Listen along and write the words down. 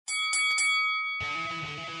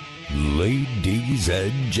Ladies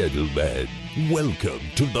and gentlemen, welcome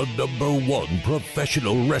to the #1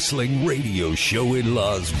 professional wrestling radio show in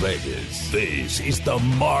Las Vegas. This is the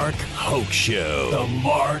Mark Hoke Show. The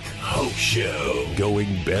Mark Hoke Show.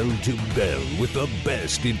 Going bell to bell with the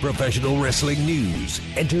best in professional wrestling news,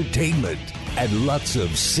 entertainment, and lots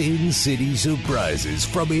of Sin City surprises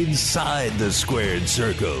from inside the squared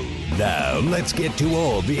circle. Now, let's get to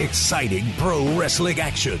all the exciting pro wrestling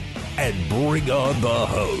action and bring on the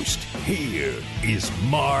host. Here is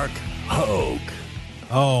Mark Hoke.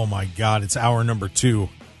 Oh, my God. It's hour number 2.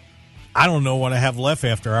 I don't know what I have left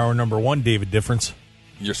after hour number 1, David Difference.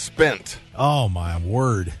 You're spent. Oh, my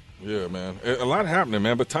word. Yeah, man. A lot happening,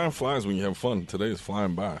 man, but time flies when you have fun. Today is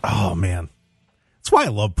flying by. Oh, man. That's why I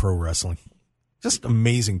love pro wrestling. Just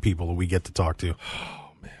amazing people that we get to talk to.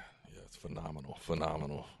 Oh, man. Yeah, it's phenomenal.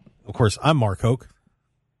 Phenomenal. Of course, I'm Mark Hoke,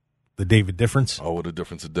 the David Difference. Oh, what a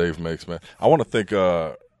difference a Dave makes, man. I want to thank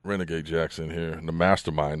Renegade Jackson here, the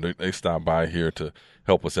mastermind. They stopped by here to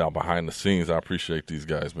help us out behind the scenes. I appreciate these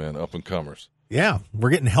guys, man, up-and-comers. Yeah, we're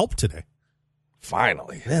getting help today.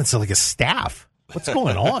 Finally. Man, it's like a staff. What's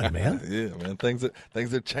going on, man? Yeah, man, things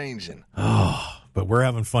are changing. Oh, but we're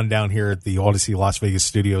having fun down here at the Odyssey Las Vegas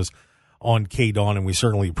studios on K-Dawn, and we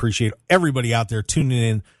certainly appreciate everybody out there tuning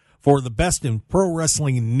in for the best in pro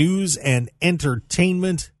wrestling news and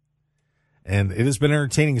entertainment. And it has been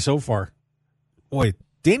entertaining so far. Boy,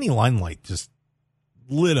 Danny Limelight just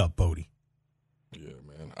lit up Bodie. Yeah,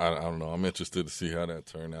 man. I don't know. I'm interested to see how that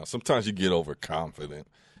turned out. Sometimes you get overconfident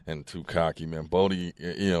and too cocky, man.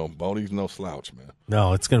 Bodie's no slouch, man.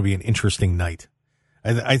 No, it's going to be an interesting night.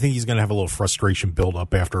 I think he's going to have a little frustration build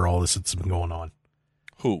up after all this that's been going on.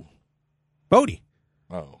 Who? Bodie.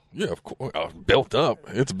 Oh, yeah, of course. Built up.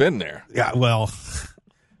 It's been there. Yeah, well,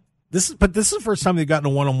 this is the first time they've gotten a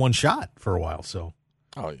one-on-one shot for a while, so.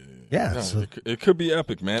 Oh, yeah. Yeah. No, So, it could be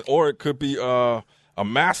epic, man. Or it could be a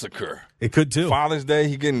massacre. it could, too. Father's Day,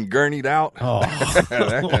 he getting gurneyed out. Oh,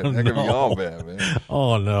 that could be all bad, man.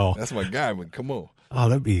 Oh, no. That's my guy, but come on. Oh,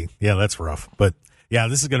 that's rough. But, yeah,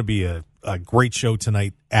 this is going to be a great show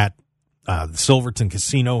tonight at the Silverton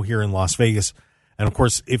Casino here in Las Vegas. And, of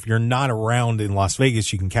course, if you're not around in Las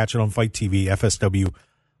Vegas, you can catch it on Fight TV, FSW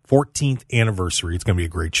 14th anniversary. It's going to be a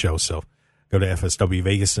great show. So go to FSW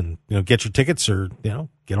Vegas and get your tickets, or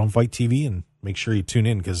get on Fight TV and make sure you tune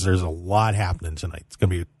in, because there's a lot happening tonight. It's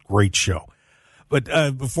going to be a great show. But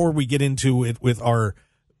before we get into it with our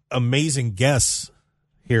amazing guests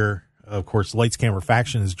here, of course, Lights Camera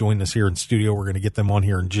Faction has joined us here in studio. We're going to get them on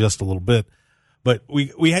here in just a little bit. But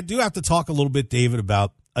we do have to talk a little bit, David,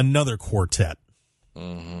 about another quartet.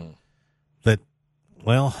 Mm-hmm. That,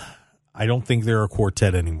 well, I don't think they're a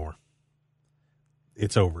quartet anymore.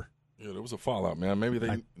 It's over. Yeah, there was a fallout, man. Maybe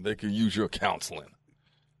they could use your counseling.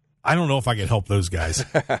 I don't know if I could help those guys.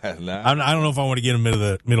 Nah. I don't know if I want to get them into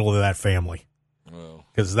the middle of that family,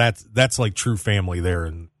 because that's like true family there.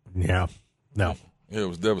 And no. Yeah, it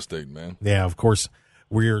was devastating, man. Yeah, of course,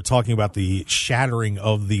 we're talking about the shattering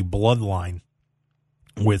of the bloodline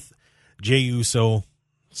with Jey Uso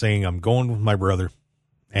saying, "I'm going with my brother,"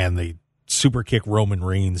 and they super kick Roman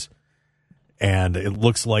Reigns, and it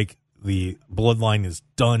looks like the bloodline is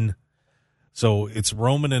done. So it's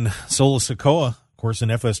Roman and Solo Sikoa, of course, an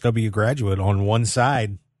FSW graduate, on one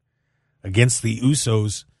side against the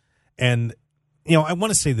Usos. And, I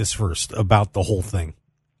want to say this first about the whole thing.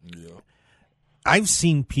 Yeah. I've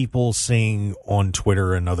seen people saying on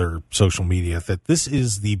Twitter and other social media that this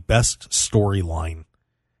is the best storyline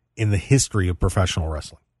in the history of professional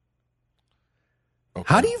wrestling.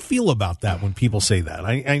 Okay. How do you feel about that when people say that?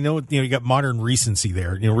 I know, you got modern recency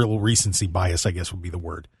there, real recency bias, I guess would be the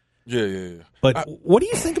word. Yeah. But what do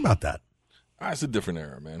you think about that? It's a different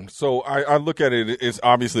era, man. So I look at it, it's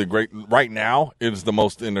obviously right now, it's the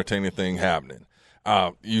most entertaining thing happening.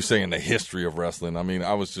 You say in the history of wrestling. I mean,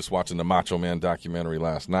 I was just watching the Macho Man documentary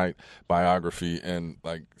last night, biography, and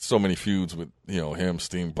like so many feuds with, him,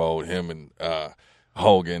 Steamboat, him and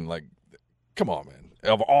Hogan. Like, come on, man.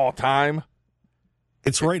 Of all time,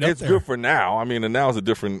 it's right up it's there. Good for now. I mean, and now is a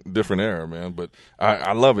different era, man. But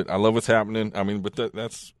I love it. I love what's happening. I mean, but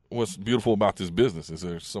that's what's beautiful about this business, is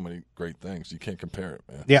there's so many great things. You can't compare it,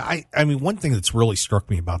 man. Yeah, I mean, one thing that's really struck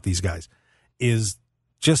me about these guys is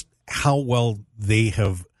just how well they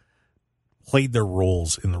have played their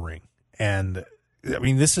roles in the ring. And, I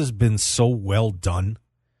mean, this has been so well done.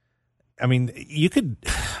 I mean, you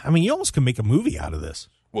almost can make a movie out of this.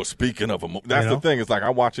 Well, speaking of that's the thing. It's like I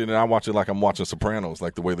watch it like I'm watching Sopranos,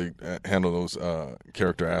 like the way they handle those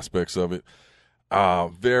character aspects of it.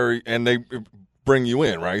 And they bring you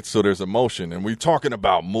in, right? So there's emotion, and we're talking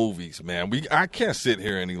about movies, man. I can't sit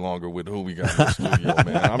here any longer with who we got in the studio,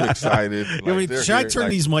 man. I'm excited. Should I turn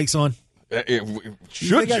these mics on?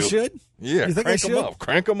 Should you? I should? Yeah, you think crank them up.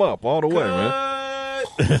 Crank them up all the way, man.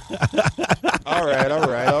 All right. Yeah,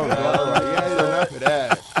 enough of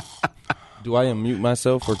that. Do I unmute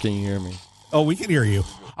myself, or can you hear me? Oh, we can hear you.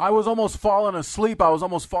 I was almost falling asleep. Falling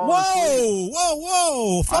asleep.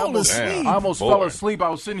 Falling asleep. I almost fell asleep. I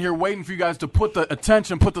was sitting here waiting for you guys to put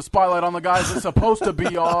the spotlight on the guys that's supposed to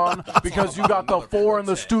be on, because you got the 4 in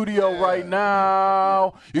the studio right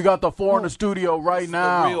now. The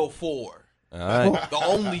real 4. All right. The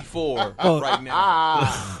only 4 right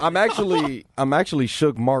now. I'm actually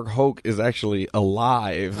shook. Mark Hoke is actually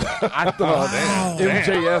alive. I thought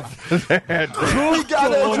MJF We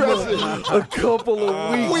gotta address it. a couple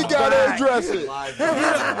of weeks. We gotta address it.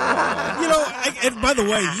 And by the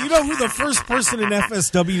way, you know who the first person in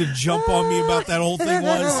FSW to jump on me about that whole thing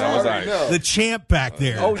was? That was I. The champ back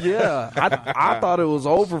there. Oh yeah, I thought it was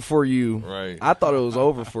over for you. Right. I thought it was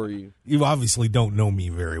over for you. You obviously don't know me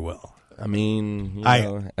very well. I mean,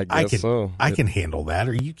 I guess so. I can handle that.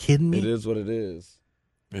 Are you kidding me? It is what it is.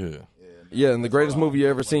 Yeah. Yeah, and the greatest movie you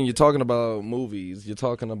ever seen. You're talking about movies. You're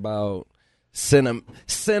talking about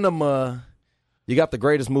cinema. You got the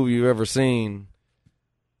greatest movie you've ever seen.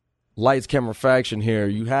 Lights, camera, faction here.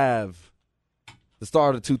 You have the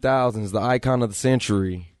star of the 2000s, the icon of the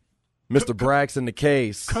century, Mr. Braxton the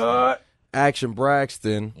Case. Cut. Action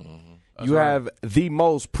Braxton. You have the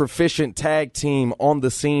most proficient tag team on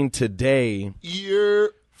the scene today.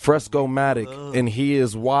 Fresco-Matic, and he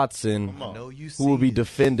is Watson, who will be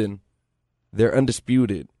defending their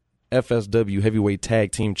undisputed FSW Heavyweight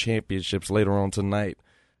Tag Team Championships later on tonight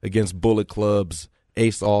against Bullet Club's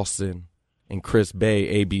Ace Austin and Chris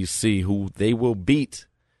Bay, ABC, who they will beat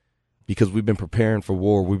because we've been preparing for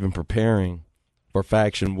war. We've been preparing for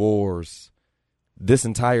faction wars this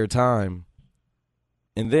entire time.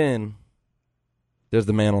 And then there's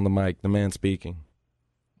the man on the mic, the man speaking.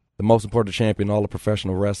 The most important champion in all of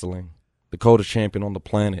professional wrestling. The coldest champion on the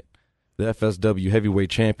planet. The FSW heavyweight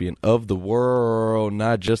champion of the world.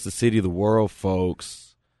 Not just the city, the world,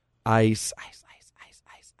 folks. Ice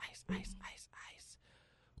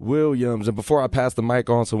Williams. And before I pass the mic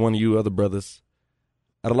on to one of you other brothers,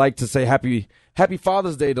 I'd like to say happy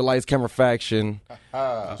Father's Day to Lights Camera Faction,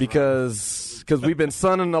 because we've been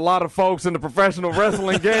sunning a lot of folks in the professional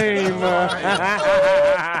wrestling game.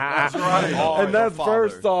 That's right. And that's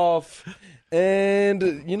first off.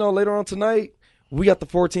 And, later on tonight, we got the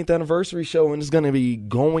 14th anniversary show, and it's going to be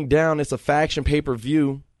going down. It's a faction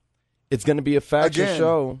pay-per-view. It's going to be a faction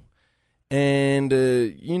show. And,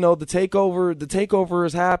 the takeover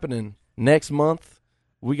is happening next month.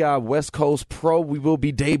 We got West Coast Pro. We will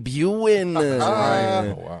be debuting.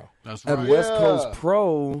 Oh, wow. That's right. At West Coast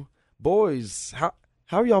Pro. Boys, how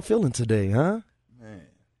are y'all feeling today, huh? Man,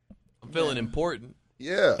 I'm feeling important.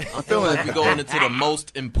 Yeah. I'm feeling like we're going into the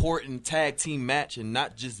most important tag team match in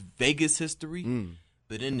not just Vegas history,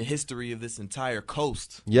 but in the history of this entire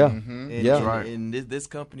coast. Yeah. And, Yeah. Right. And this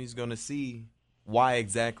company's going to see why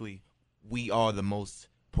exactly we are the most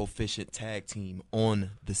proficient tag team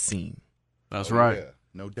on the scene. That's right. Yeah.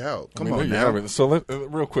 No doubt. Come There on you now. have it. So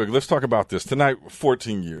real quick, let's talk about this tonight.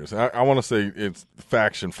 14 years. I want to say it's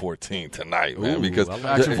Faction 14 tonight, man. Ooh, because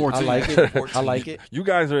Faction 14. I like it. I like it. you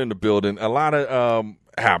guys are in the building. A lot of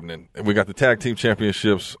happening. We got the tag team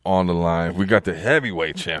championships on the line. We got the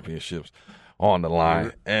heavyweight championships on the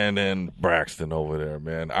line, and then Braxton over there,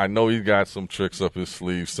 man. I know he got some tricks up his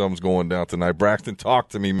sleeve. Something's going down tonight. Braxton, talk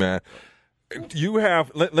to me, man. You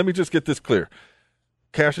have. Let me just get this clear.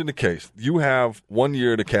 Cash in the case. You have 1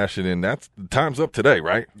 year to cash it in. That's time's up today,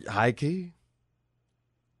 right? High key.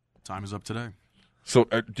 Time is up today. So,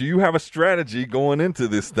 do you have a strategy going into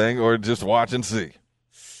this thing, or just watch and see?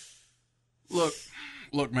 Look,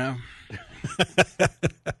 man.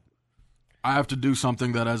 I have to do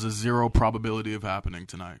something that has a 0 probability of happening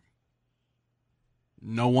tonight.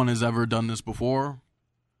 No one has ever done this before.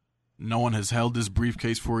 No one has held this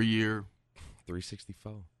briefcase for a year.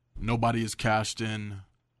 364. Nobody has cashed in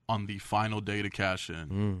on the final day to cash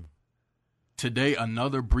in. Today,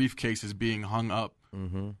 another briefcase is being hung up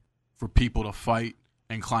for people to fight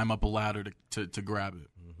and climb up a ladder to grab it.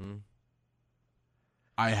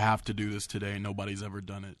 I have to do this today. Nobody's ever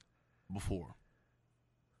done it before.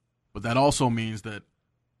 But that also means that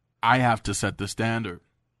I have to set the standard.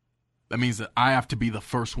 That means that I have to be the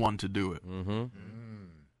first one to do it.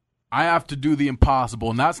 I have to do the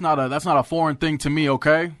impossible, and that's not a foreign thing to me,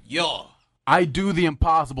 okay? Yeah. I do the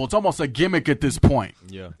impossible. It's almost a gimmick at this point.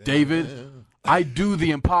 Yeah. David, I do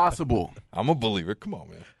the impossible. I'm a believer. Come on,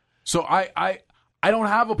 man. So I don't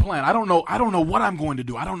have a plan. I don't know what I'm going to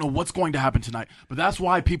do. I don't know what's going to happen tonight. But that's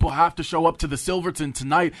why people have to show up to the Silverton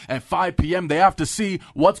tonight at 5 p.m. They have to see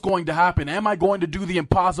what's going to happen. Am I going to do the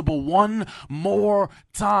impossible one more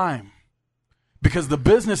time? Because the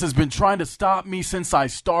business has been trying to stop me since I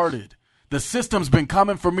started. The system's been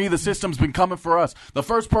coming for me. The system's been coming for us. The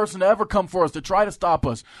first person to ever come for us to try to stop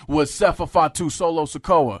us was Sefa Fatu Solo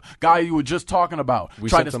Sokoa, guy you were just talking about. We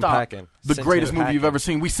tried sent to him stop packing. the Sent greatest him movie you've packing. ever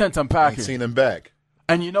seen. We sent him packing. Ain't seen him back.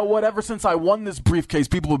 And you know what? Ever since I won this briefcase,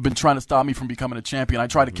 people have been trying to stop me from becoming a champion. I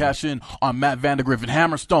tried to cash in on Matt Vandergriff, and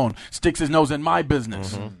Hammerstone sticks his nose in my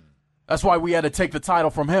business. That's why we had to take the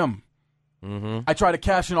title from him. I tried to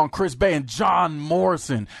cash in on Chris Bay, and John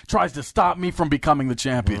Morrison tries to stop me from becoming the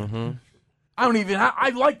champion. I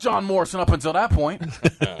like John Morrison up until that point.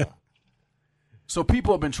 So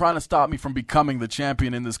people have been trying to stop me from becoming the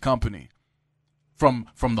champion in this company. From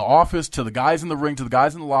the office to the guys in the ring to the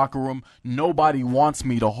guys in the locker room, nobody wants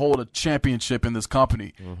me to hold a championship in this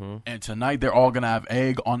company. And tonight they're all going to have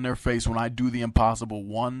egg on their face when I do the impossible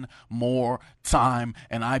one more time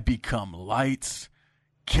and I become lights,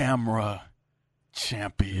 camera,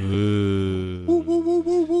 champion.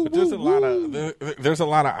 But there's a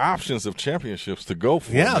lot of options of championships to go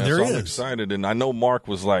for. Yeah, man. there so is. I'm excited, and I know Mark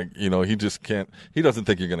was like, he just can't. He doesn't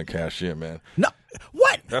think you're going to cash in, man. No,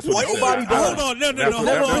 what? That's what he said. Nobody does. Hold on, no, That's hold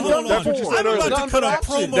what- on. that's what you said I'm about earlier. to cut a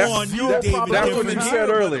promo on you, That's David. what you Difference. said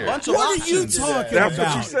earlier. Bunch of What are you options. talking That's about?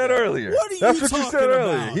 what you said earlier. What are you That's what you talking said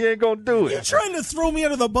earlier. about? He ain't going to do You it. trying to throw me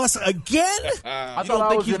under the bus again? I You don't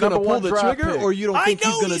think he's going to pull the trigger, or you don't I think know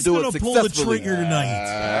he's going to he's do going it to pull the successfully? trigger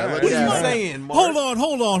tonight. Look What at are you him. saying, Mark?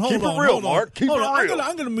 Hold on. Keep it real, hold on. Mark. Keep Hold it on. real.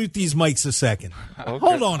 I'm going to mute these mics a second.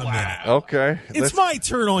 Hold on a minute. Okay. It's my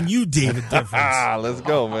turn on you, David Difference. Let's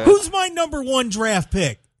go, man. Who's my number one draft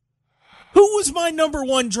pick? Who was my number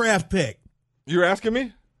one draft pick? You're asking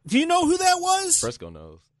me? Do you know who that was? Fresco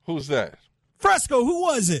knows. Who's that? Fresco. Who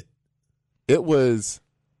was it? It was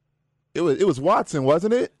Watson,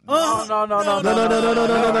 wasn't it? No.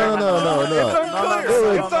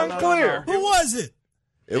 It's unclear. Who was it?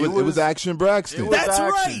 It was Action Braxton. That's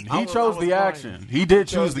right. He chose the action. He did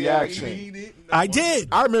choose the action. I did.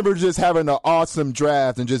 I remember just having an awesome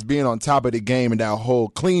draft and just being on top of the game and that whole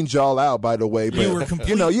cleaned y'all out, by the way. But You were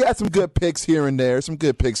complete. you had some good picks here and there, He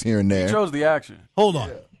chose the action. Hold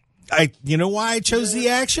on. You know why I chose the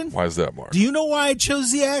action? Why is that, Mark? Do you know why I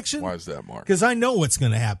chose the action? Why is that, Mark? Because I know what's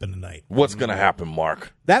going to happen tonight. What's going to happen,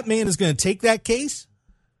 Mark? That man is going to take that case,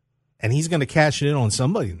 and he's going to cash it in on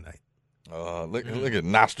somebody tonight. Look at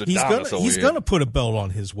Nostradamus over He's here. going to put a belt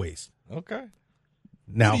on his waist. Okay.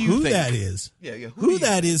 Now, do you who think? that is, Yeah. who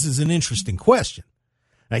that is an interesting question.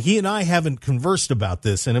 Now, he and I haven't conversed about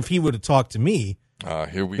this, and if he would have talked to me, Here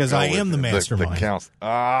we go. because I with am the mastermind. The counts.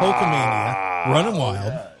 Hulkamania, running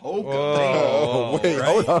wild, Oh, wait,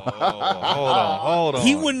 hold on. Hold on.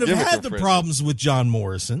 he wouldn't Give have it had to the Fritz. problems with John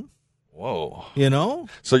Morrison. Whoa. You know,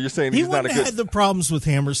 So you're saying he he's not wouldn't a have good. had the problems with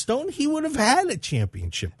Hammerstone. He would have had a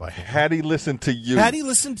championship by now. Had he listened to you, Had he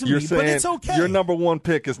listened to you're me, saying but it's okay. Your number one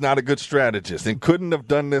pick is not a good strategist and couldn't have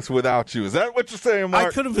done this without you. Is that what you're saying, Mark?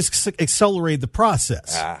 I could have accelerated the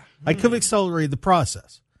process. I could have accelerated the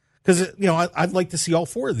process because I'd like to see all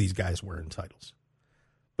four of these guys wearing titles,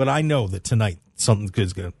 but I know that tonight something good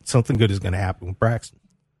is going to happen with Braxton.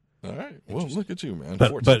 All right. Well, look at you, man.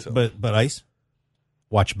 But Fortune teller. but Ice,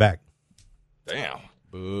 watch back. Damn.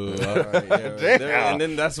 And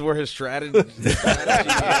then that's where his strategy.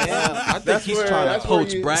 I think he's trying to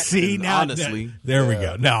poach Braxton, See now, honestly. there we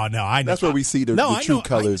go. No, I know. That's where we see the I true know-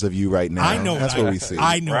 colors of you right now. I know. That's what what we see.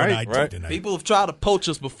 I know what I Right, right. did tonight. People have tried to poach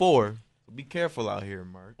us before. Be careful out here,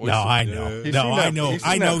 Mark. No, I know. He's No, seen I that- know. he's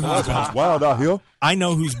I seen know that who's bloodline. It's wild out here. I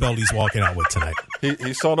know whose belt he's walking out with tonight.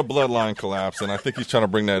 He saw the bloodline collapse, and I think he's trying to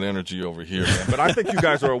bring that energy over here, man. But I think you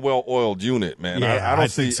guys are a well-oiled unit, man. Yeah, I don't I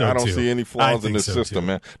see think so, I don't too. see any I flaws in think this so, system, too.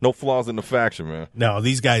 man. No flaws in the faction, man. No,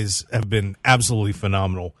 these guys have been absolutely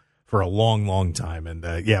phenomenal for a long, long time. And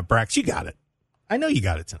yeah, Brax, you got it. I know you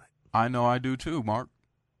got it tonight. I know I do too, Mark.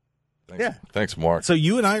 Thanks, Mark. So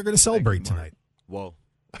you and I are going to celebrate tonight. Whoa.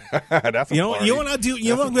 That's a You know party. what I'll do?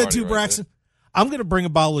 You know That's what a I'm going to party do, right Braxton? I'm going to bring a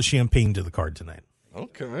bottle of champagne to the card tonight.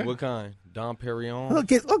 Okay. What kind? Dom Perignon?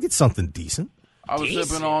 I'll get something decent. I was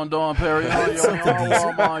sipping on Dom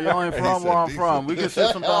Perignon. Y'all ain't from where I'm from. We can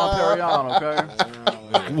sip some Dom Perignon,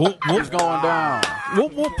 okay? We'll It's going down.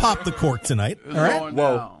 we'll pop the cork tonight. It's All right, going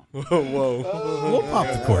down. we'll pop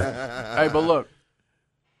the cork. Hey, but look,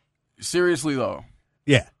 seriously though,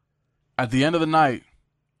 Yeah, at the end of the night,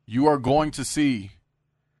 you are going to see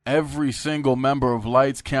every single member of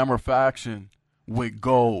Lights Camera Faction with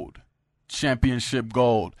gold championship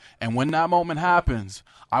gold. And when that moment happens,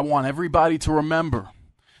 I want everybody to remember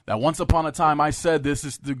that once upon a time I said this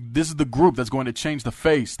is the group that's going to change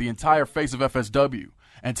the entire face of FSW.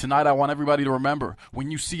 And tonight I want everybody to remember,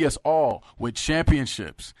 when you see us all with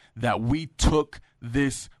championships, that we took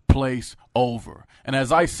this place over. And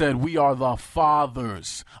as I said, we are the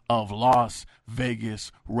fathers of Las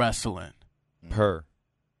Vegas wrestling.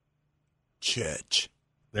 Church.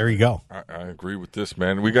 There you go. I agree with this,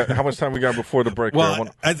 man. We got how much time we got before the break? Well,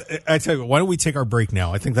 I tell you, why don't we take our break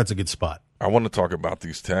now? I think that's a good spot. I want to talk about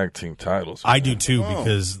these tag team titles. I do too,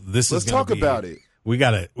 because this Let's is talk about it. We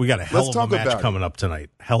got a hell of a match coming up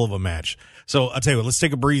tonight. Hell of a match. So I'll tell you what, let's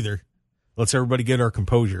take a breather. Let's everybody get our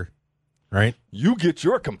composure. Right? You get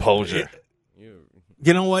your composure.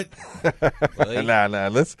 You know what? Nah.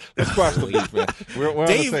 Let's squash the beef, man. We're on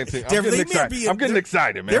the same team. I'm getting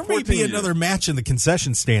excited, man. There may be another match in the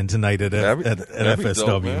concession stand tonight at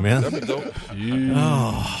FSW, man. That'd be dope.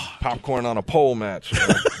 Oh. Popcorn on a pole match. Man.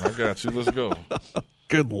 I got you. Let's go.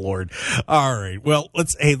 Good Lord. All right. Well,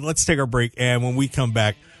 let's take our break, and when we come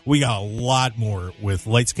back, we got a lot more with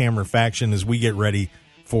Lights Camera Faction as we get ready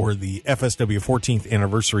for the FSW 14th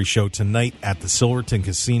anniversary show tonight at the Silverton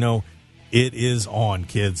Casino. It is on,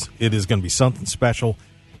 kids. It is going to be something special.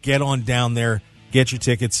 Get on down there, get your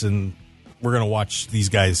tickets, and we're going to watch these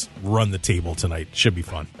guys run the table tonight. Should be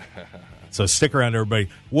fun. So stick around, everybody.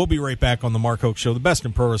 We'll be right back on the Mark Hoke Show, the best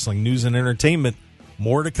in pro wrestling news and entertainment.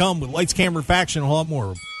 More to come with Lights, Camera, Faction, a whole lot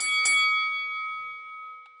more.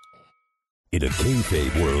 In a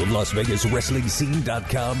kayfabe world,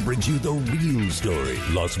 LasVegasWrestlingScene.com brings you the real story.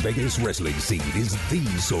 Las Vegas Wrestling Scene is the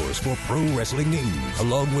source for pro wrestling news,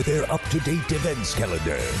 along with their up-to-date events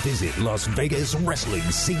calendar. Visit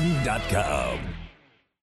LasVegasWrestlingScene.com.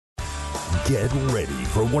 Get ready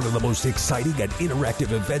for one of the most exciting and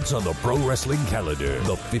interactive events on the pro wrestling calendar.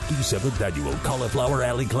 The 57th annual Cauliflower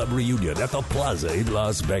Alley Club reunion at the Plaza in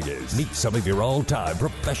Las Vegas. Meet some of your all-time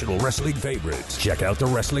professional wrestling favorites. Check out the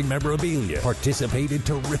wrestling memorabilia. Participate in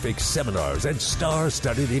terrific seminars and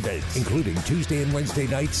star-studded events, including Tuesday and Wednesday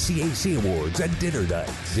night CAC Awards and dinner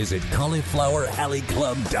nights. Visit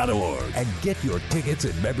caulifloweralleyclub.org and get your tickets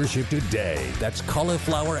and membership today. That's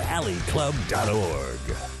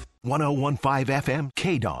caulifloweralleyclub.org. 101.5 FM,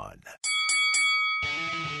 KDON.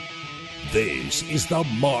 This is the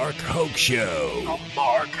Mark Hoke Show. The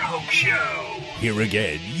Mark Hoke Show. Here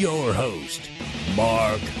again, your host,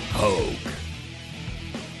 Mark Hoke.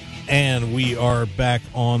 And we are back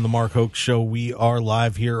on the Mark Hoke Show. We are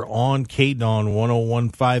live here on KDON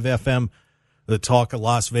 101.5 FM, the talk of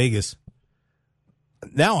Las Vegas.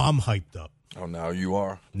 Now I'm hyped up. Oh, now you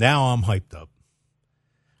are? Now I'm hyped up.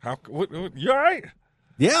 What, you all right?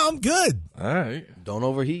 Yeah, I'm good. All right. Don't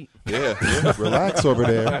overheat. Yeah. Relax over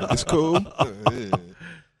there. It's cool.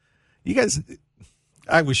 You guys,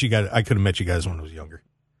 I could have met you guys when I was younger.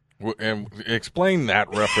 And explain that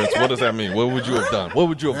reference. What does that mean? What would you have done? What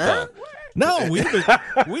would you have done? No, we'd have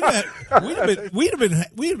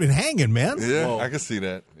been hanging, man. Yeah, well, I can see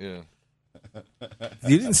that. Yeah.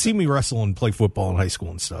 You didn't see me wrestle and play football in high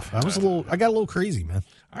school and stuff. I got a little crazy, man.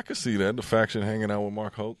 I could see that. The faction hanging out with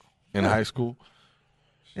Mark Hoke in high school.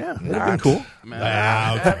 Yeah, that'd have been cool.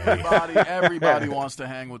 Man, everybody wants to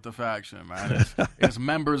hang with the faction, man. It's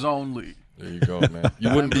members only. There you go, man.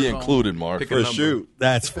 You wouldn't be included, Mark. For a shoot.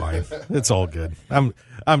 That's fine. It's all good.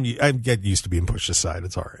 I get used to being pushed aside.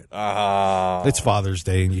 It's all right. It's Father's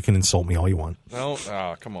Day, and you can insult me all you want. No,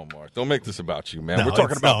 come on, Mark. Don't make this about you, man. No, we're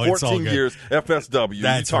talking about 14 years FSW.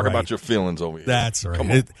 That's you talk right. about your feelings over here. That's right.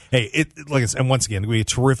 Come on. Like I said, and once again, we had a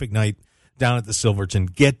terrific night down at the Silverton.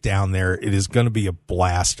 Get down there. It is going to be a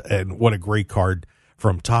blast, and what a great card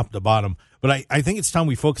from top to bottom. But I think it's time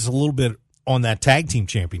we focus a little bit on that tag team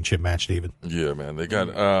championship match, David. Yeah, man. They got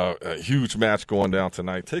a huge match going down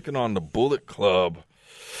tonight, taking on the Bullet Club.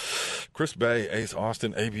 Chris Bay, Ace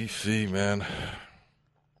Austin, ABC, man.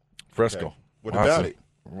 Fresco. Okay. What about it?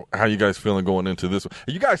 How you guys feeling going into this one?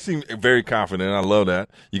 You guys seem very confident. I love that.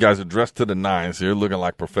 You guys are dressed to the nines here, looking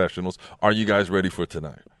like professionals. Are you guys ready for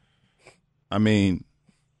tonight? I mean,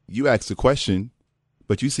 you asked the question,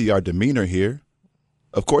 but you see our demeanor here.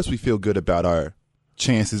 Of course we feel good about our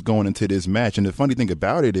chances going into this match. And the funny thing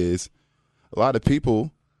about it is a lot of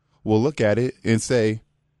people will look at it and say,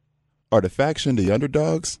 are the faction the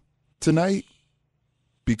underdogs tonight?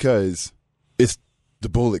 Because it's the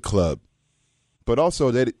Bullet Club. But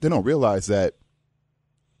also they don't realize that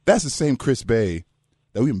that's the same Chris Bay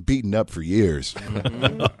that we've been beating up for years.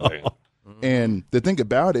 And the thing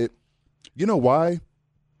about it, you know why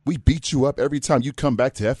we beat you up every time you come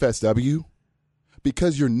back to FSW?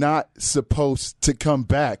 Because you're not supposed to come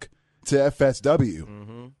back to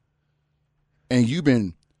FSW. and you've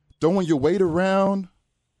been throwing your weight around,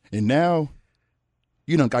 and now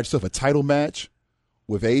you done got yourself a title match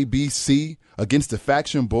with ABC against the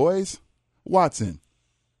Faction Boys? Watson,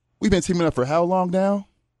 we've been teaming up for how long now?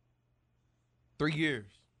 3 years.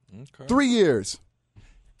 Okay. 3 years.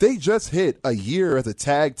 They just hit a year as a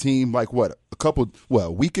tag team, like what,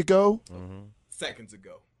 a week ago? Seconds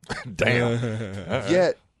ago. Damn.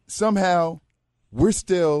 Yet, somehow, we're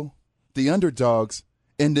still the underdogs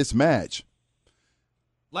in this match.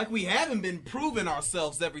 Like we haven't been proving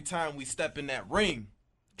ourselves every time we step in that ring.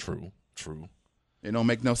 True. It don't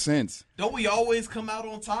make no sense. Don't we always come out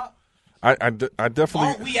on top? I definitely.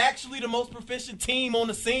 Aren't we actually the most proficient team on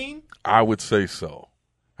the scene? I would say so.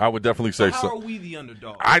 I would definitely say How so. are we the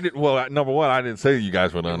underdog? Number one, I didn't say you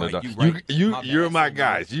guys were the underdog. You're my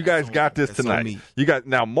guys. You guys got this tonight. You got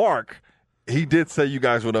now. Mark, he did say you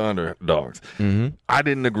guys were the underdogs. Mm-hmm. I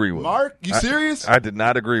didn't agree with Mark, him. you serious? I did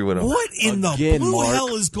not agree with him. What in the blue Mark,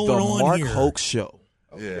 hell is going the on Mark here? Hoke Show.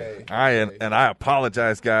 Yeah, I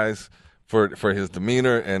apologize, guys, for his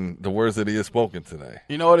demeanor and the words that he has spoken today.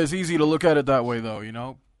 You know what? It's easy to look at it that way, though. You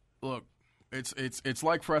know, look, it's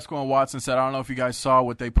like Fresco and Watson said. I don't know if you guys saw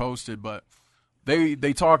what they posted, but they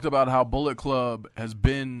talked about how Bullet Club has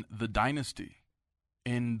been the dynasty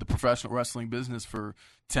in the professional wrestling business for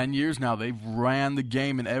 10 years now. They've ran the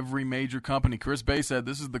game in every major company. Chris Bay said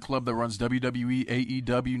this is the club that runs WWE,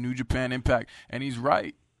 AEW, New Japan, Impact, and he's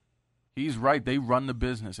right. He's right. They run the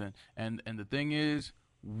business, and the thing is,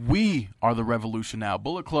 we are the Revolution now.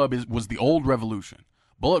 Bullet Club was the old Revolution.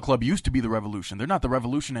 Bullet Club used to be the Revolution. They're not the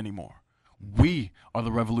Revolution anymore. We are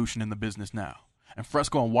the Revolution in the business now. And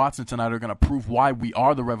Fresco and Watson tonight are going to prove why we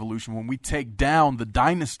are the Revolution when we take down the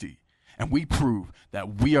dynasty and we prove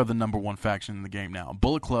that we are the number one faction in the game now.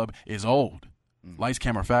 Bullet Club is old. Lights,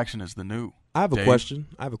 Camera, Faction is the new. I have a question.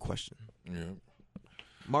 Yeah.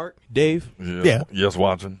 Mark, Dave, Yeah. Yes,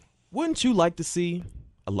 Watson. wouldn't you like to see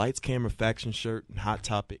a Lights, Camera, Faction shirt and Hot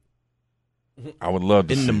Topic I would love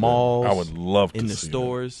to in see the that. malls? I would love to in the see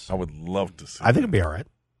stores? that. I would love to see. I think it'd be all right.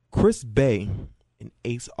 Chris Bay and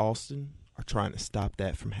Ace Austin are trying to stop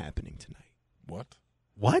that from happening tonight. What?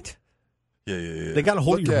 What? Yeah. They got a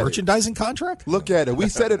hold of Look your at it. merchandising contract? Look at it. We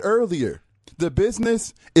said it earlier. The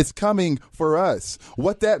business is coming for us.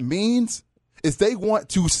 What that means is they want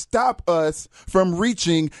to stop us from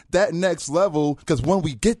reaching that next level, because when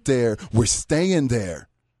we get there, we're staying there.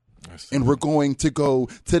 And we're going to go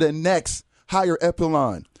to the next higher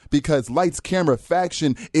echelon, because Lights, Camera,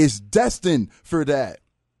 Faction is destined for that.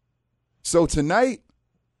 So tonight,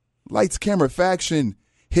 Lights, Camera, Faction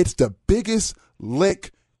hits the biggest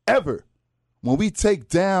lick ever when we take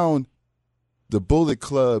down the Bullet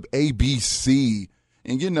Club ABC.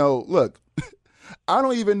 And, look, I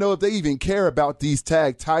don't even know if they even care about these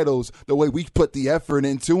tag titles the way we put the effort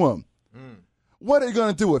into them. What are they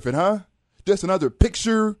going to do with it, huh? Just another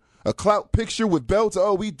picture, a clout picture with belts?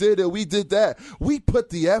 Oh, we did it, we did that. We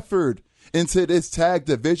put the effort into this tag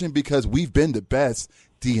division because we've been the best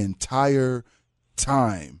the entire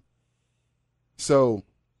time. So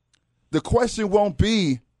the question won't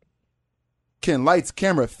be, can Lights,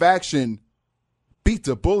 Camera, Faction beat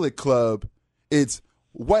the Bullet Club? It's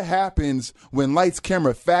what happens when Lights,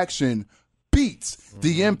 Camera, Faction beats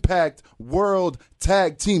the Impact World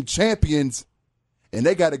Tag Team Champions, and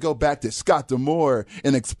they got to go back to Scott D'Amore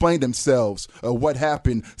and explain themselves of what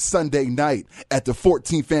happened Sunday night at the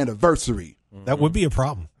 14th anniversary. That would be a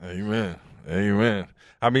problem. Amen.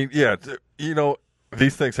 I mean, yeah,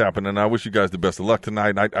 these things happen, and I wish you guys the best of luck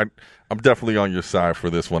tonight. I'm definitely on your side for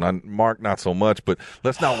this one. Mark, not so much, but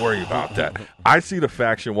let's not worry about that. I see the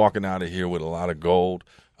faction walking out of here with a lot of gold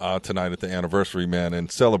tonight at the anniversary, man,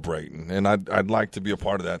 and celebrating. And I'd like to be a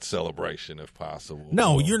part of that celebration if possible.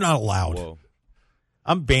 No, you're not allowed. Whoa.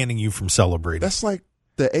 I'm banning you from celebrating. That's like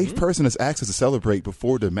the eighth person that's asked us to celebrate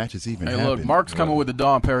before the matches even Hey, happen. look, Mark's coming with the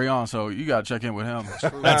Dom Perignon, so you got to check in with him.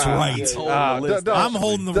 That's right. I'm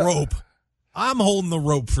holding the rope. I'm holding the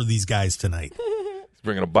rope for these guys tonight. He's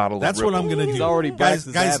bringing a bottle of That's what I'm going to do. He's already guys, backed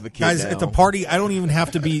his guys, advocate guys down. at the party, I don't even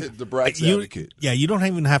have to be The Brax advocate. Yeah, you don't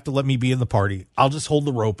even have to let me be in the party. I'll just hold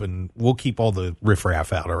the rope and we'll keep all the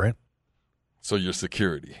riffraff out, all right? So you're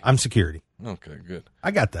security. I'm security. Okay, good.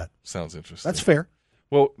 I got that. Sounds interesting. That's fair.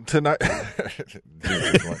 Well, tonight,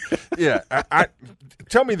 yeah. I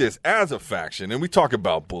tell me this: as a faction, and we talk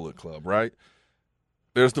about Bullet Club, right?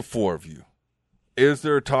 There's the four of you. Is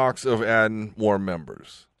there talks of adding more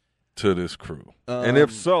members to this crew? And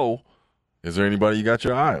if so, is there anybody you got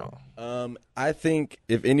your eye on? I think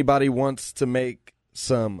if anybody wants to make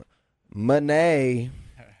some money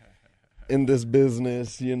in this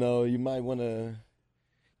business, you might want to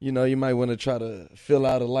you might want to try to fill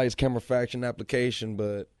out a Lights Camera Faction application,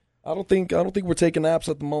 but I don't think we're taking apps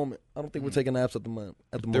at the moment.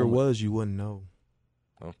 If there was, you wouldn't know.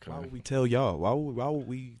 Okay. Why would we tell y'all? Why would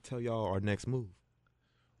we tell y'all our next move?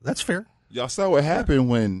 That's fair. Y'all saw what happened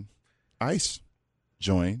when Ice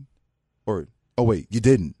joined, or wait, you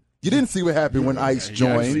didn't. You didn't see what happened when Ice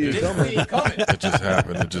joined. It just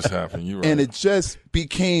happened. You right. And it just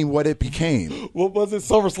became what it became. What was it?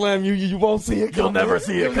 SummerSlam, you won't see it coming. You'll never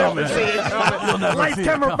see it coming. Lights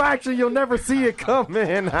Camera Faction, you'll never see it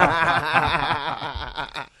coming.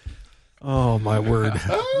 Oh, my word.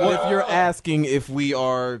 Well, if you're asking if we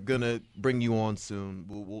are gonna bring you on soon,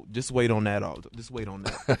 we'll just wait on that. Just wait on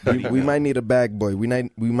that. we might need a bag boy. We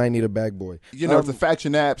might need a bag boy. It's a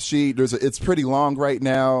faction app sheet. It's pretty long right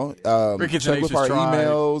now. Ricky check with our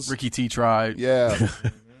emails. Ricky T tried. Yeah.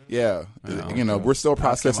 Yeah. We're still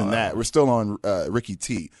processing that. We're still on Ricky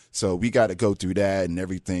T. So we got to go through that and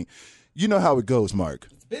everything. You know how it goes, Mark.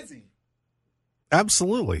 It's busy.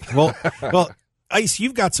 Absolutely. Well, Ice,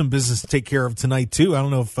 you've got some business to take care of tonight, too. I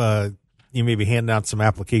don't know if you may be handing out some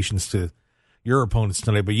applications to your opponents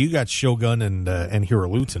tonight, but you got Shogun and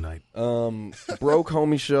Hirolu tonight. Broke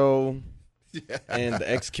Homie Show and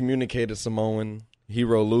the excommunicated Samoan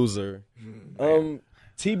Hero Loser.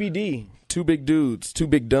 TBD, two big dudes, two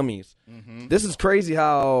big dummies. Mm-hmm. This is crazy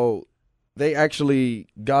how they actually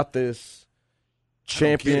got this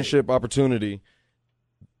championship opportunity.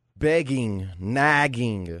 Begging,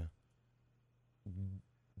 nagging,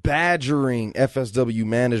 badgering FSW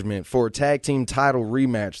management for a tag team title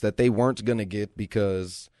rematch that they weren't going to get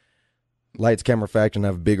because Lights Camera Faction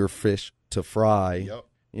have bigger fish to fry,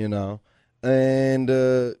 and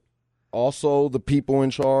also the people in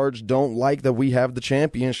charge don't like that we have the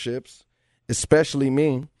championships, especially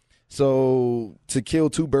me. So to kill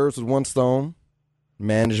two birds with one stone,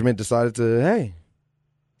 management decided to, hey,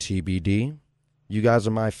 TBD, you guys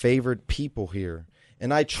are my favorite people here.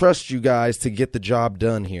 And I trust you guys to get the job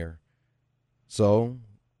done here. So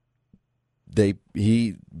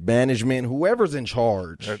management, whoever's in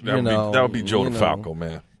charge, that would be Joe DeFalco,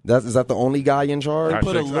 man. Is that the only guy in charge? I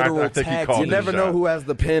think you never know who has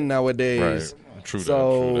the pen nowadays. Right. True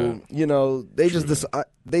that. They just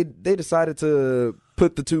they decided to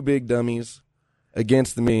put the two big dummies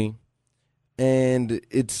against me, and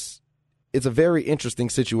it's a very interesting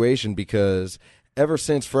situation because ever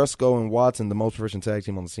since Fresco and Watson, the most proficient tag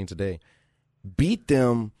team on the scene today, beat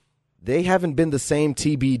them, they haven't been the same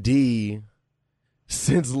TBD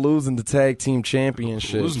since losing the tag team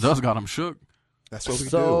championships. Losing does got them shook. That's what we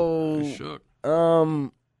do. They shook.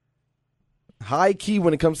 High key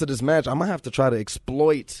when it comes to this match, I'm gonna have to try to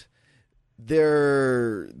exploit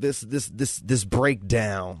this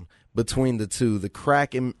breakdown between the two, the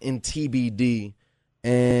crack in TBD,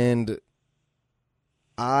 and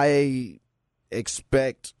I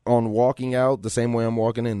expect on walking out the same way I'm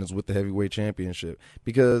walking in is with the heavyweight championship.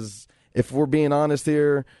 Because if we're being honest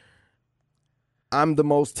here, I'm the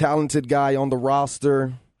most talented guy on the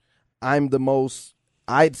roster.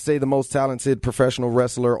 I'd say the most talented professional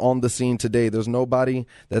wrestler on the scene today. There's nobody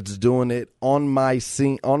that's doing it on my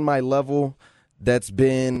scene, on my level, that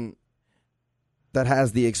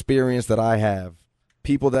has the experience that I have.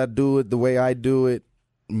 People that do it the way I do it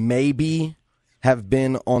maybe have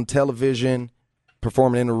been on television,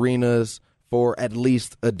 performing in arenas for at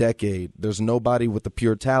least a decade. There's nobody with the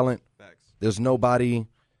pure talent. Facts. There's nobody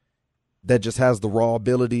that just has the raw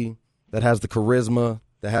ability, that has the charisma,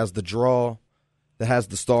 that has the draw, that has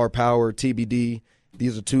the star power. TBD.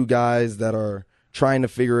 These are two guys that are trying to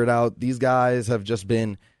figure it out. These guys have just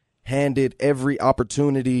been handed every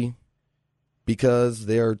opportunity because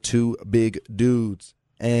they're two big dudes.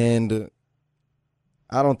 And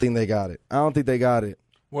I don't think they got it.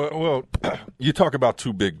 Well, you talk about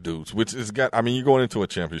two big dudes, which is you're going into a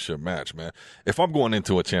championship match, man. If I'm going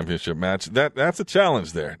into a championship match, that's a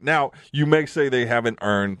challenge there. Now, you may say they haven't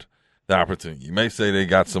earned the opportunity. You may say they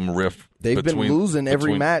got some rift. They've been losing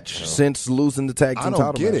every match since losing the tag team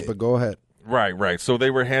title match, but go ahead. Right. So they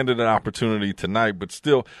were handed an opportunity tonight, but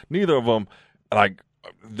still, neither of them,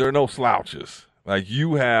 they're no slouches.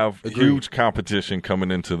 You have huge competition coming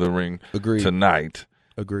into the ring tonight.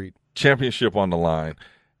 Agreed. Championship on the line.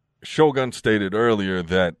 Shogun stated earlier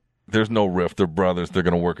that there's no rift. They're brothers. They're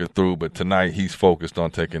going to work it through. But tonight he's focused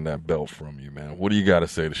on taking that belt from you, man. What do you got to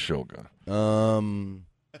say to Shogun?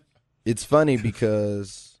 It's funny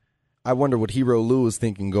because I wonder what Hero Lou is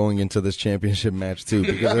thinking going into this championship match too.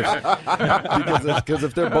 Because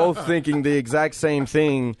if they're both thinking the exact same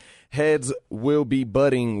thing, heads will be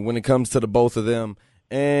butting when it comes to the both of them.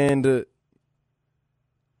 And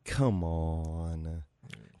come on.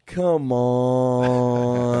 Come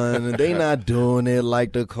on. They not doing it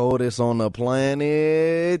like the coldest on the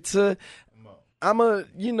planet. How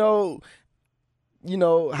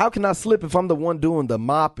can I slip if I'm the one doing the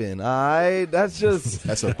mopping? All right? That's just.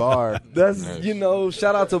 That's a bar. That's,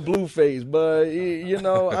 shout out to Blueface. But,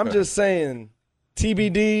 I'm just saying,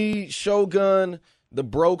 TBD, Shogun, the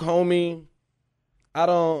broke homie,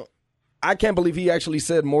 I can't believe he actually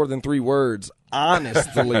said more than 3 words.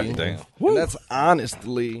 Honestly. Damn. And that's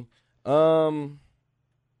honestly. Come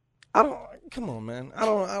on, man. I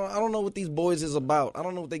don't know what these boys is about. I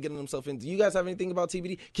don't know what they getting themselves into. You guys have anything about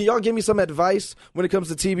TBD? Can y'all give me some advice when it comes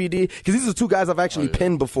to TBD? Because these are 2 guys I've actually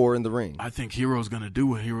pinned before in the ring. I think Hero's going to do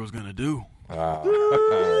what Hero's going to do.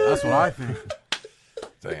 That's what I think.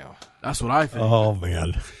 Damn. That's what I think. Oh,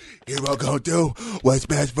 man. Hero gonna do what's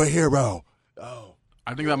best for Hero. Oh.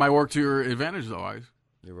 I think that might work to your advantage, though, Ice.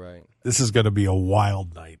 You're right. This is going to be a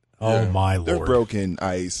wild night. Oh, my Lord. They're broken,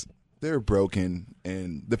 Ice. They're broken.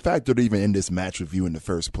 And the fact that they're even in this match with you in the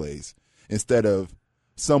first place, instead of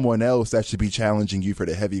someone else that should be challenging you for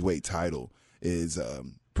the heavyweight title, is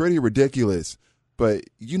pretty ridiculous. But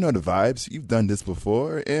you know the vibes. You've done this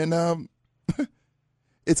before. And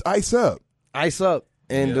it's Ice Up. Ice Up.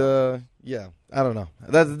 And, I don't know.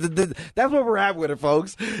 That's where we're at with it,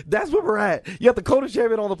 folks. That's where we're at. You got the coldest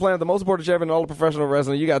champion on the planet, the most important champion in all of professional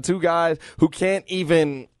wrestling. You got 2 guys who can't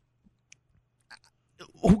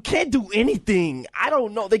do anything. I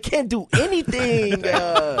don't know. They can't do anything.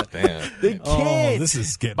 Damn. They can't. This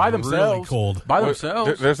is getting By themselves. really cold. By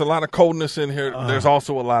themselves. There's a lot of coldness in here. There's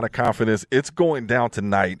also a lot of confidence. It's going down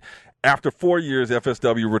tonight. After 4 years,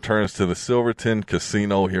 FSW returns to the Silverton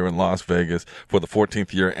Casino here in Las Vegas for the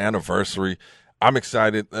 14th year anniversary. I'm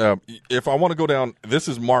excited. If I want to go down, this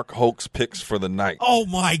is Mark Hoke's picks for the night. Oh,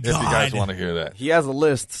 my God. If you guys want to hear that. He has a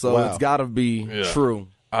list, so it's got to be true.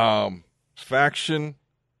 Faction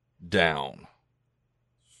down.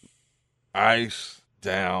 Ice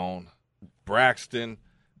down. Braxton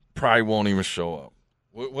probably won't even show up.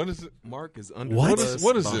 What is it? Mark is under What? the bus.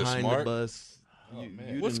 What is this, behind Mark? The bus.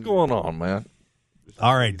 What's going on, man?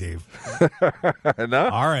 All right, Dave. No?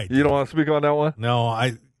 All right. You don't want to speak on that one? No,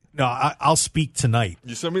 I'll speak tonight.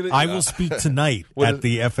 You send me the I will speak tonight at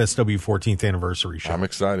the FSW 14th anniversary show. I'm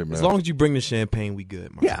excited, man. As long as you bring the champagne, we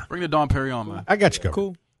good, Mark. Yeah. Bring the Dom Perignon, man. I got you covered.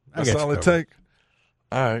 Cool. That's all it take.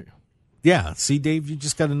 All right. Yeah. See, Dave, you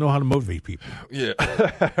just got to know how to motivate people. Yeah.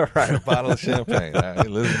 Right. A bottle of champagne. All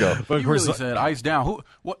right, let's go. But of You course, really said Ice down.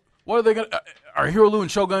 What are they going to are Hero Lou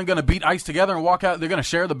and Shogun going to beat Ice together and walk out? They're going to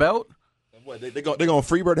share the belt? What, they going to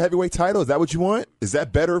freebird heavyweight title? Is that what you want? Is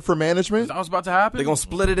that better for management? Is that what's about to happen? They're going to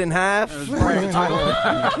split it in half. Split it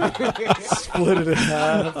in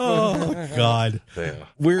half. oh, God. Damn.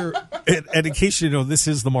 We're, and in case you know, this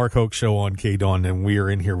is the Mark Hoke Show on K-Dawn, and we are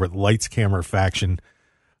in here with Lights, Camera, Faction.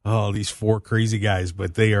 Oh, these 4 crazy guys,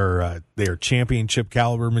 but they are championship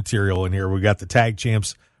caliber material in here. We got the tag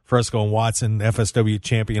champs, Fresco and Watson, FSW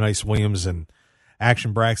champion Ice Williams, and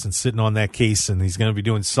Action Braxton sitting on that case, and he's going to be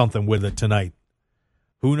doing something with it tonight.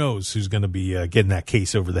 Who knows who's going to be getting that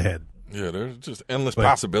case over the head? Yeah, there's just endless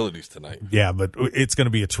possibilities tonight. Yeah, but it's going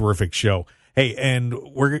to be a terrific show. Hey, and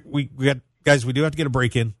we got guys. We do have to get a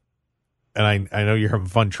break in, and I know you're having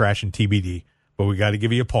fun trashing TBD, but we got to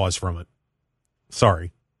give you a pause from it.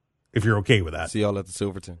 Sorry, if you're okay with that. See y'all at the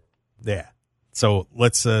Silverton. Yeah. So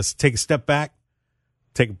let's take a step back,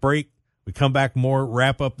 take a break. We come back more,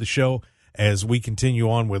 wrap up the show as we continue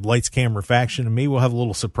on with Lights, Camera, Faction, and maybe we'll have a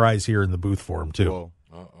little surprise here in the booth for them, too. Whoa.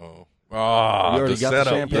 Uh-oh. Oh, You already the got setup.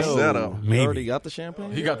 the champagne? The setup. Maybe. You already got the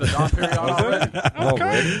champagne? He got the Dom Perignon already.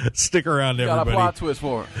 Okay. Stick around, Got a everybody. plot twist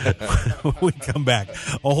for it. When we come back,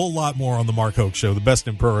 a whole lot more on the Mark Hoke Show, the best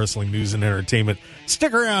in pro wrestling news and entertainment.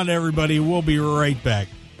 Stick around, everybody. We'll be right back.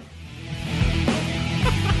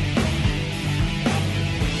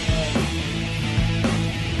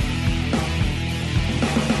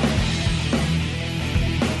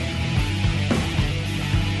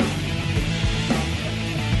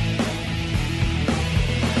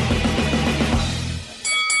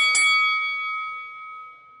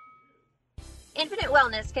 Infinite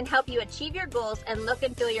Wellness can help you achieve your goals and look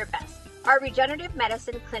and feel your best. Our regenerative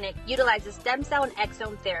medicine clinic utilizes stem cell and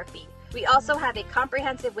exome therapy. We also have a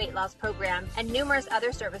comprehensive weight loss program and numerous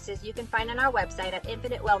other services you can find on our website at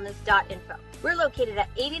infinitewellness.info. We're located at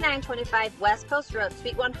 8925 West Post Road,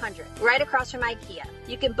 Suite 100, right across from IKEA.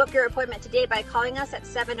 You can book your appointment today by calling us at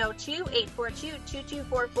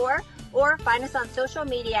 702-842-2244 or find us on social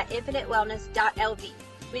media at infinitewellness.lv.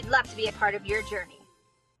 We'd love to be a part of your journey.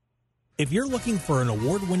 If you're looking for an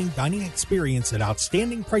award-winning dining experience at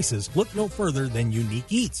outstanding prices, look no further than Unique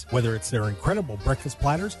Eats. Whether it's their incredible breakfast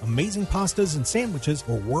platters, amazing pastas and sandwiches,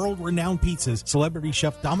 or world-renowned pizzas, celebrity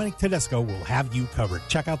chef Dominic Tedesco will have you covered.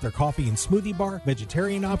 Check out their coffee and smoothie bar,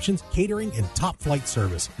 vegetarian options, catering, and top-flight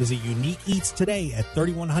service. Visit Unique Eats today at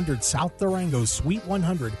 3100 South Durango, Suite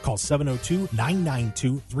 100. Call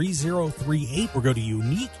 702-992-3038 or go to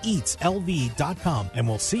uniqueeatslv.com, and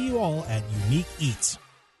we'll see you all at Unique Eats.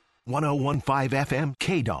 101.5 FM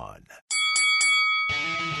KDON.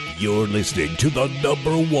 You're listening to the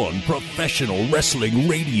 #1 professional wrestling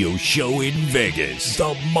radio show in Vegas,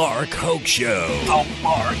 The Mark Hoke Show. The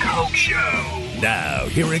Mark Hoke Show. Now,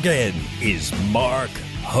 here again is Mark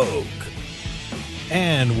Hoke.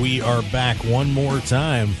 And we are back one more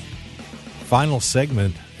time. Final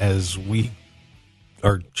segment as we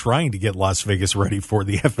are trying to get Las Vegas ready for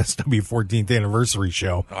the FSW 14th anniversary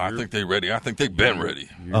show. Oh, I think they're ready. I think they've been ready.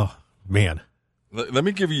 Oh, man. Let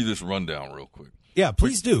me give you this rundown real quick. Yeah,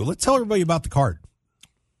 please do. Let's tell everybody about the card.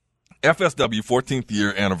 FSW 14th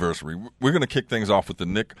year anniversary. We're going to kick things off with the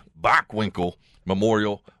Nick Bockwinkel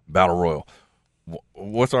Memorial Battle Royal.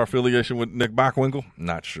 What's our affiliation with Nick Bockwinkel?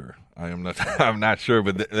 Not sure. I'm not sure,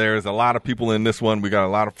 but there's a lot of people in this one. We got a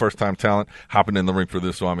lot of first-time talent hopping in the ring for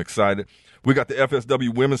this, so I'm excited. We got the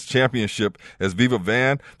FSW Women's Championship as Viva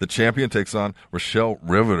Van, the champion, takes on Rochelle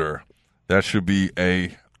Riveter. That should be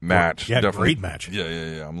a match. Yeah, definitely. Great match.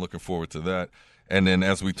 Yeah. I'm looking forward to that. And then,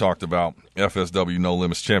 as we talked about, FSW No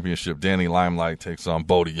Limits Championship, Danny Limelight takes on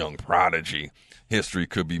Bodie Young Prodigy. History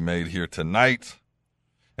could be made here tonight.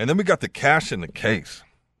 And then we got the cash in the case.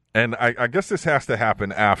 And I guess this has to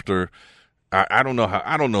happen after. I don't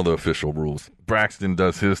know the official rules. Braxton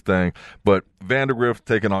does his thing, but Vandergrift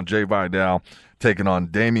taking on Jay Vidal, taking on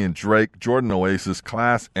Damian Drake, Jordan Oasis,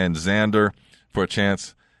 Class, and Xander for a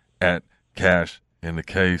chance at cash in the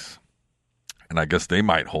case. And I guess they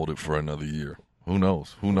might hold it for another year. Who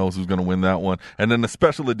knows? Who knows who's going to win that one? And then the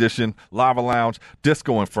special edition Lava Lounge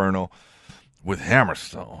Disco Inferno with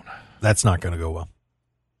Hammerstone. That's not going to go well.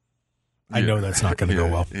 I know that's not going to go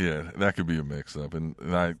well. Yeah, that could be a mix-up. And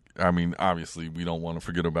I mean, obviously, we don't want to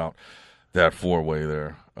forget about that four-way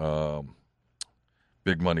there.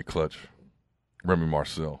 Big Money Clutch, Remy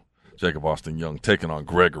Marcel, Jacob Austin Young taking on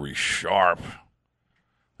Gregory Sharp.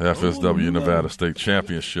 The FSW Nevada State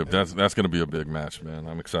Championship. That's going to be a big match, man.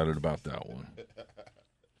 I'm excited about that one.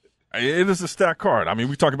 It is a stacked card. I mean,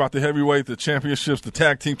 we talk about the heavyweight, the championships, the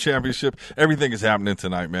tag team championship. Everything is happening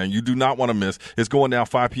tonight, man. You do not want to miss. It's going down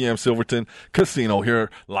 5 p.m. Silverton Casino here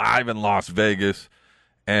live in Las Vegas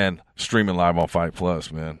and streaming live on Fight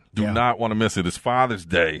Plus, man. Do not want to miss it. It's Father's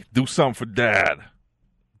Day. Do something for Dad.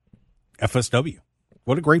 FSW.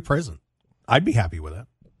 What a great present. I'd be happy with that.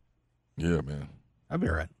 Yeah, man. I'd be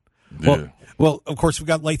all right. Yeah. Well, of course, we've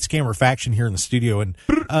got Lights Camera Faction here in the studio, and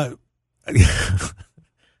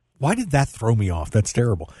why did that throw me off? That's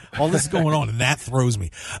terrible. All this is going on, and that throws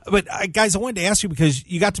me. But, guys, I wanted to ask you because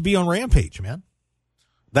you got to be on Rampage, man.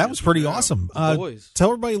 That was pretty awesome.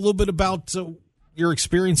 Tell everybody a little bit about your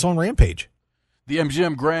experience on Rampage. The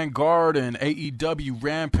MGM Grand Garden, AEW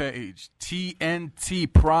Rampage, TNT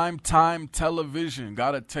Primetime Television.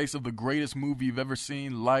 Got a taste of the greatest movie you've ever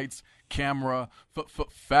seen. Lights, camera,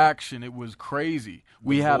 faction. It was crazy.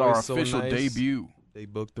 We had our official debut. They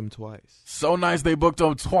booked them twice. So nice they booked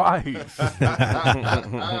them twice.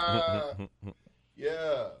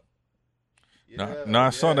 Yeah. No, I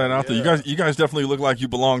saw that out there. You guys definitely look like you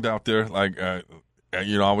belonged out there. Like, I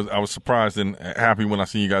was surprised and happy when I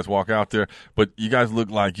seen you guys walk out there. But you guys look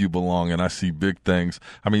like you belong, and I see big things.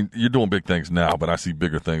 I mean, you're doing big things now, but I see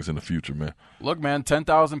bigger things in the future, man. Look, man,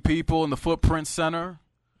 10,000 people in the Footprint Center.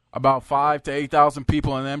 About 5,000 to 8,000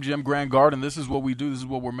 people in the MGM Grand Garden. This is what we do. This is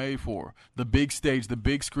what we're made for. The big stage, the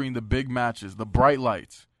big screen, the big matches, the bright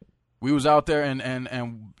lights. We was out there and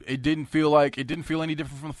it didn't feel any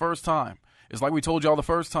different from the first time. It's like we told y'all the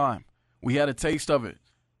first time. We had a taste of it,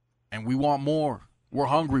 and we want more. We're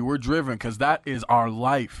hungry. We're driven because that is our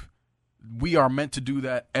life. We are meant to do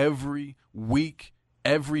that every week,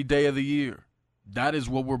 every day of the year. That is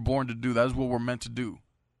what we're born to do. That is what we're meant to do.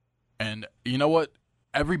 And you know what?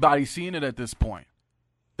 Everybody's seeing it at this point.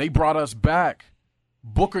 They brought us back.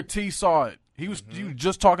 Booker T saw it. He was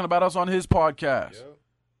just talking about us on his podcast. Yep.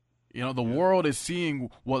 You know, the world is seeing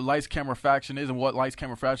what Lights Camera Faction is and what Lights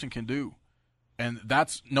Camera Faction can do. And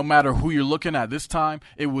that's no matter who you're looking at. This time,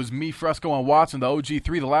 it was me, Fresco, and Watson, the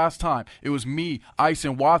OG3 the last time. It was me, Ice,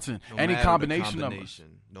 and Watson. Any combination of us.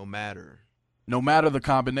 No matter the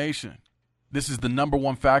combination. This is the number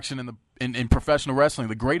one faction in professional wrestling,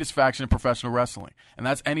 the greatest faction in professional wrestling. And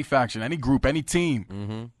that's any faction, any group, any team.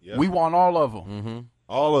 Mm-hmm. Yep. We want all of them. Mm-hmm.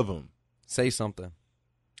 All of them. Say something.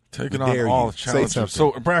 Taking on all the challengers.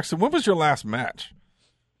 So, Braxton, when was your last match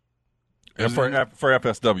for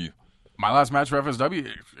FSW? My last match for FSW?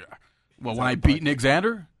 Well, when I beat Nick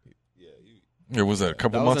Xander? It was a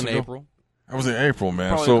couple months ago. April. That was in April,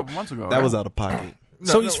 man. Probably a couple months ago. That was out of pocket.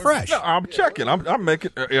 So he's fresh. No, I'm checking. I'm making.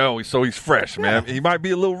 So he's fresh, man. He might be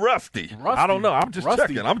a little rusty. I don't know. I'm just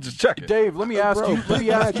checking. Dave, let me ask you. Let me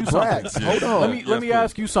ask you something. Hold on. Let me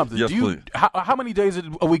ask you something. Yes, please. How many days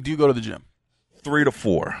a week do you go to the gym? 3 to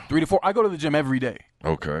 4. 3 to 4. I go to the gym every day.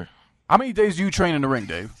 Okay. How many days do you train in the ring,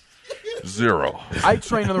 Dave? 0. I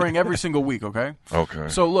train in the ring every single week. Okay. Okay.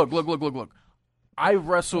 So look. I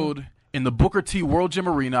wrestled in the Booker T World Gym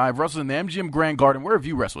Arena. I've wrestled in the MGM Grand Garden. Where have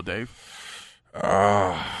you wrestled, Dave?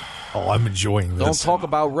 I'm enjoying this. Don't talk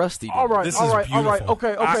about Rusty. All right.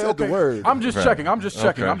 Okay. the word. I'm just checking.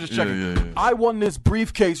 Yeah. I won this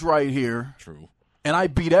briefcase right here. True. And I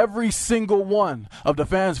beat every single one of the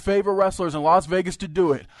fans' favorite wrestlers in Las Vegas to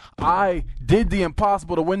do it. I did the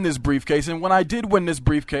impossible to win this briefcase. And when I did win this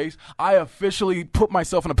briefcase, I officially put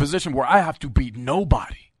myself in a position where I have to beat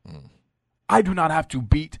nobody. I do not have to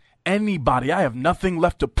beat anybody. I have nothing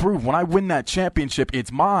left to prove. When I win that championship,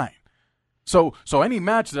 it's mine. So any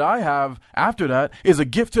match that I have after that is a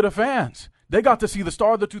gift to the fans. They got to see the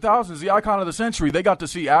star of the 2000s, the icon of the century. They got to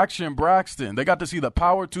see Action Braxton. They got to see the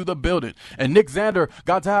power to the building. And Nick Xander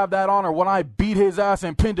got to have that honor when I beat his ass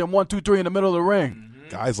and pinned him 1, 2, 3 in the middle of the ring.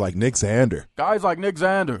 Guys like Nick Xander.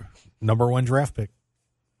 Number 1 draft pick.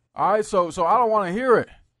 All right, so I don't want to hear it.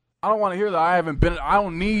 I don't want to hear that I haven't been. I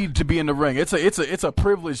don't need to be in the ring. It's a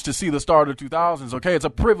privilege to see the star of the 2000s. Okay, it's a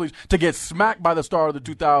privilege to get smacked by the star of the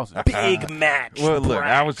 2000s. Big match. Well, look,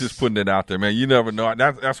 I was just putting it out there, man. You never know.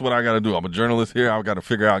 That's what I got to do. I'm a journalist here. I've got to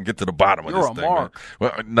figure out and get to the bottom of this thing. You're a Mark. Man.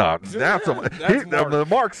 Well, no, the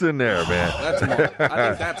Mark's in there, man. That's Mark.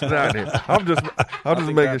 I think that's Mark. I'm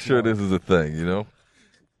just making sure this is a thing, you know.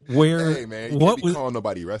 Hey, man, you can't be calling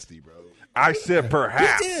nobody Rusty, bro. I said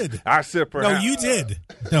perhaps. You did. I said perhaps. No, you did.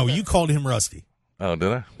 No, you called him Rusty. Oh, did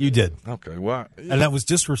I? You did. Okay, well. And that was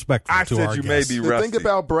disrespectful to our guest. I said you may be rusty. The thing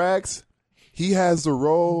about Braggs, he has the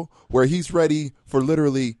role where he's ready for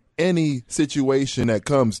literally any situation that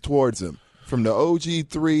comes towards him. From the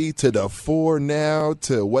OG3 to the 4 now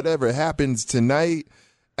to whatever happens tonight,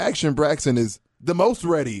 Action Braxton is the most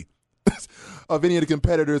ready of any of the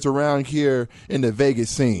competitors around here in the Vegas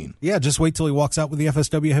scene. Yeah, just wait till he walks out with the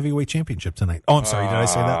FSW Heavyweight Championship tonight. Oh, I'm sorry. Did I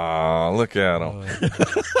say that? Look at him.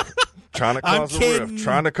 Trying to cause a rift.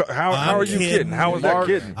 How are you kidding? How is that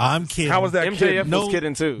kidding? I'm kidding. How is that kidding? MJF was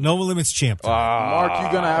kidding too. No Limits champ. Mark,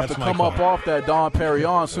 you're going to have to come up off that Don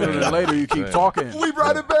Perignon sooner than later. You keep talking. We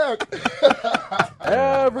brought it back.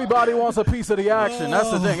 Everybody wants a piece of the action.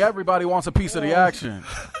 That's the thing. Everybody wants a piece of the action.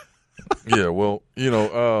 Yeah, well,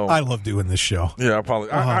 I love doing this show. Yeah, I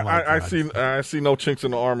probably. I see no chinks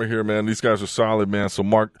in the armor here, man. These guys are solid, man. So,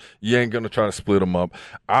 Mark, you ain't gonna try to split them up.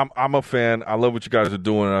 I'm a fan. I love what you guys are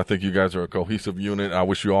doing, and I think you guys are a cohesive unit. I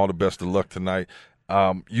wish you all the best of luck tonight.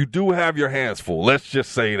 You do have your hands full. Let's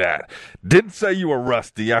just say that. Didn't say you were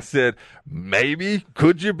rusty. I said maybe.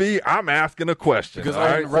 Could you be? I'm asking a question. Because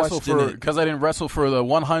I didn't wrestle for the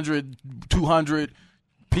 100, 200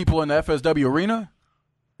 people in the FSW arena.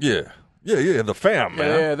 Yeah, the fam, man.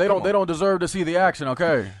 Yeah, they don't deserve to see the action,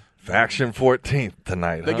 okay? Faction 14th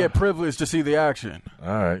tonight. They get privileged to see the action. All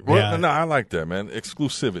right. Well, no, I like that, man.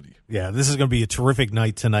 Exclusivity. Yeah, this is going to be a terrific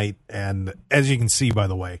night tonight, and as you can see, by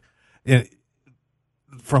the way,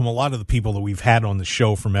 from a lot of the people that we've had on the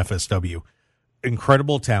show from FSW,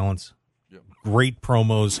 incredible talents, great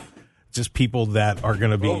promos, just people that are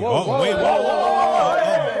going to be. Wait a minute!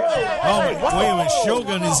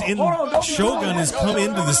 Shogun has come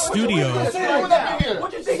into the studio.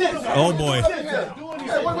 Oh boy!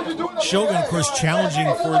 Shogun, of course,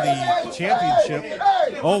 challenging for the championship.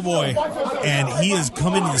 Oh boy! And he has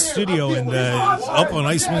come into the studio and up on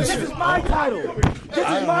Iceman's. This is my title. This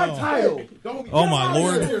is my title. Oh my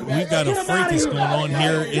lord! We've got a fracas going on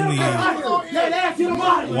here in the.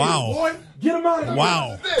 Wow! Get him out of here.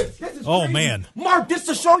 Wow. Oh, man. Mark, this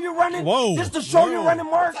the show you're running? Whoa. This the show you're running,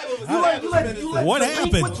 Mark? You let what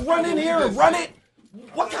happened? Run in here and run it?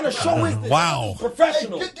 What kind of show is this? Wow.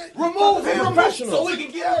 Professional. Remove him. Professional. So we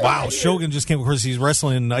can get wow. Shogun just came. Of course, he's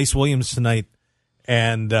wrestling Ice Williams tonight.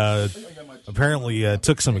 And apparently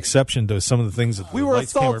took some exception to some of the things that the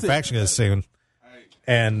Lights Camera Faction is saying.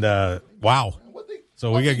 And, wow.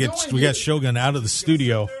 So we got Shogun out of the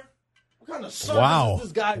studio. Wow.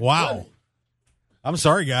 Wow. I'm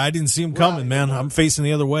sorry, guy. I didn't see him coming, man. I'm facing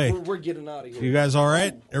the other way. We're getting out of here. You guys all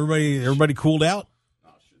right? Everybody cooled out?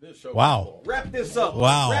 Wow. Wrap this up.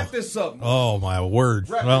 Wow. Wrap this up. Oh, my word.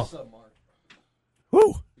 Wrap this up, Mark.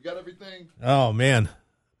 Whew. You got everything? Oh, man.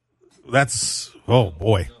 Oh,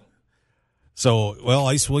 boy. So, well,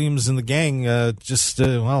 Ice Williams and the gang they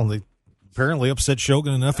apparently upset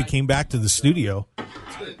Shogun enough he came back to the studio.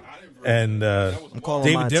 And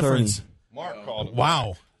David Difference. Mark called him.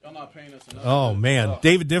 Wow. Oh, man.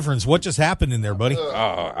 David Difference, what just happened in there, buddy?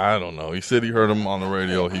 I don't know. He said he heard him on the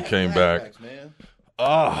radio. He came back.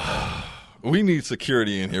 We need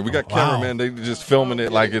security in here. We got cameramen. They just filming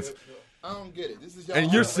it like it's. I don't get it. This is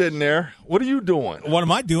And you're sitting there. What are you doing? What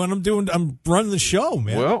am I doing? I'm running the show,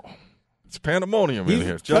 man. Well, it's pandemonium in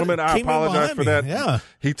here. Gentlemen, I apologize for that. Yeah.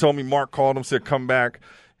 He told me Mark called him, said come back.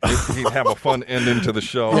 He'd have a fun ending to the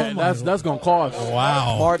show. Yeah, that's going to cost.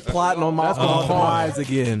 Wow. Mark plotting on my eyes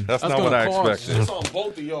again. That's not what I expected. It's on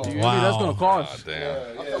both of y'all. Wow. That's going to cost.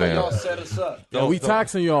 Damn. Y'all set us up. We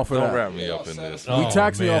taxing y'all for that. Don't wrap me up in this. We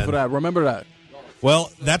taxing y'all for that. Remember that.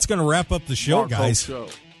 Well, that's going to wrap up the show, Mark guys.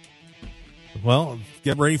 Hoke Show. Well,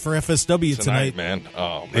 get ready for FSW tonight. Man.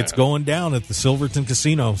 Oh, man. It's going down at the Silverton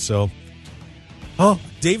Casino. So,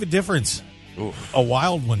 David Difference. Oof. A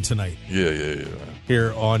wild one tonight. Yeah.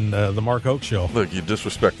 Here on the Mark Hoke Show. Look, you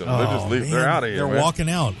disrespect them. They just leave. They're out of here. They're walking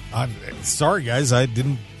out. Sorry, guys. I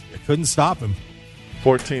couldn't stop him.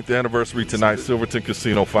 14th anniversary tonight, Silverton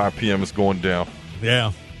Casino, 5 p.m. is going down.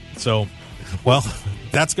 Yeah. So, well,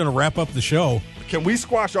 that's going to wrap up the show. Can we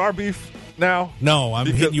squash our beef now? No, I'm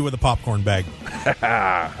hitting you with a popcorn bag.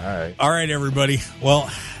 All right, everybody. Well,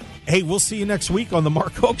 hey, we'll see you next week on the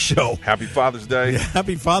Mark Hoke Show. Happy Father's Day. Yeah,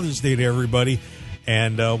 happy Father's Day to everybody.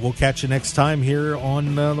 And we'll catch you next time here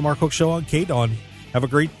on the Mark Hoke Show on KDON. Have a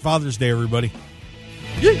great Father's Day, everybody.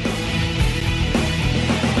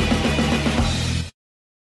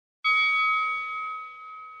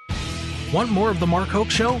 Want more of The Mark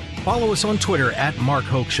Hoke Show? Follow us on Twitter at Mark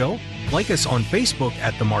Hoke Show, like us on Facebook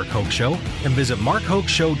at The Mark Hoke Show, and visit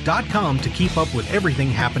markhokeshow.com to keep up with everything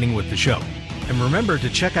happening with the show. And remember to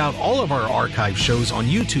check out all of our archive shows on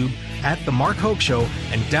YouTube at The Mark Hoke Show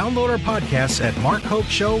and download our podcasts at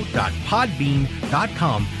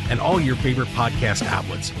markhokeshow.podbean.com and all your favorite podcast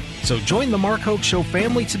outlets. So join The Mark Hoke Show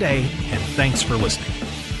family today, and thanks for listening.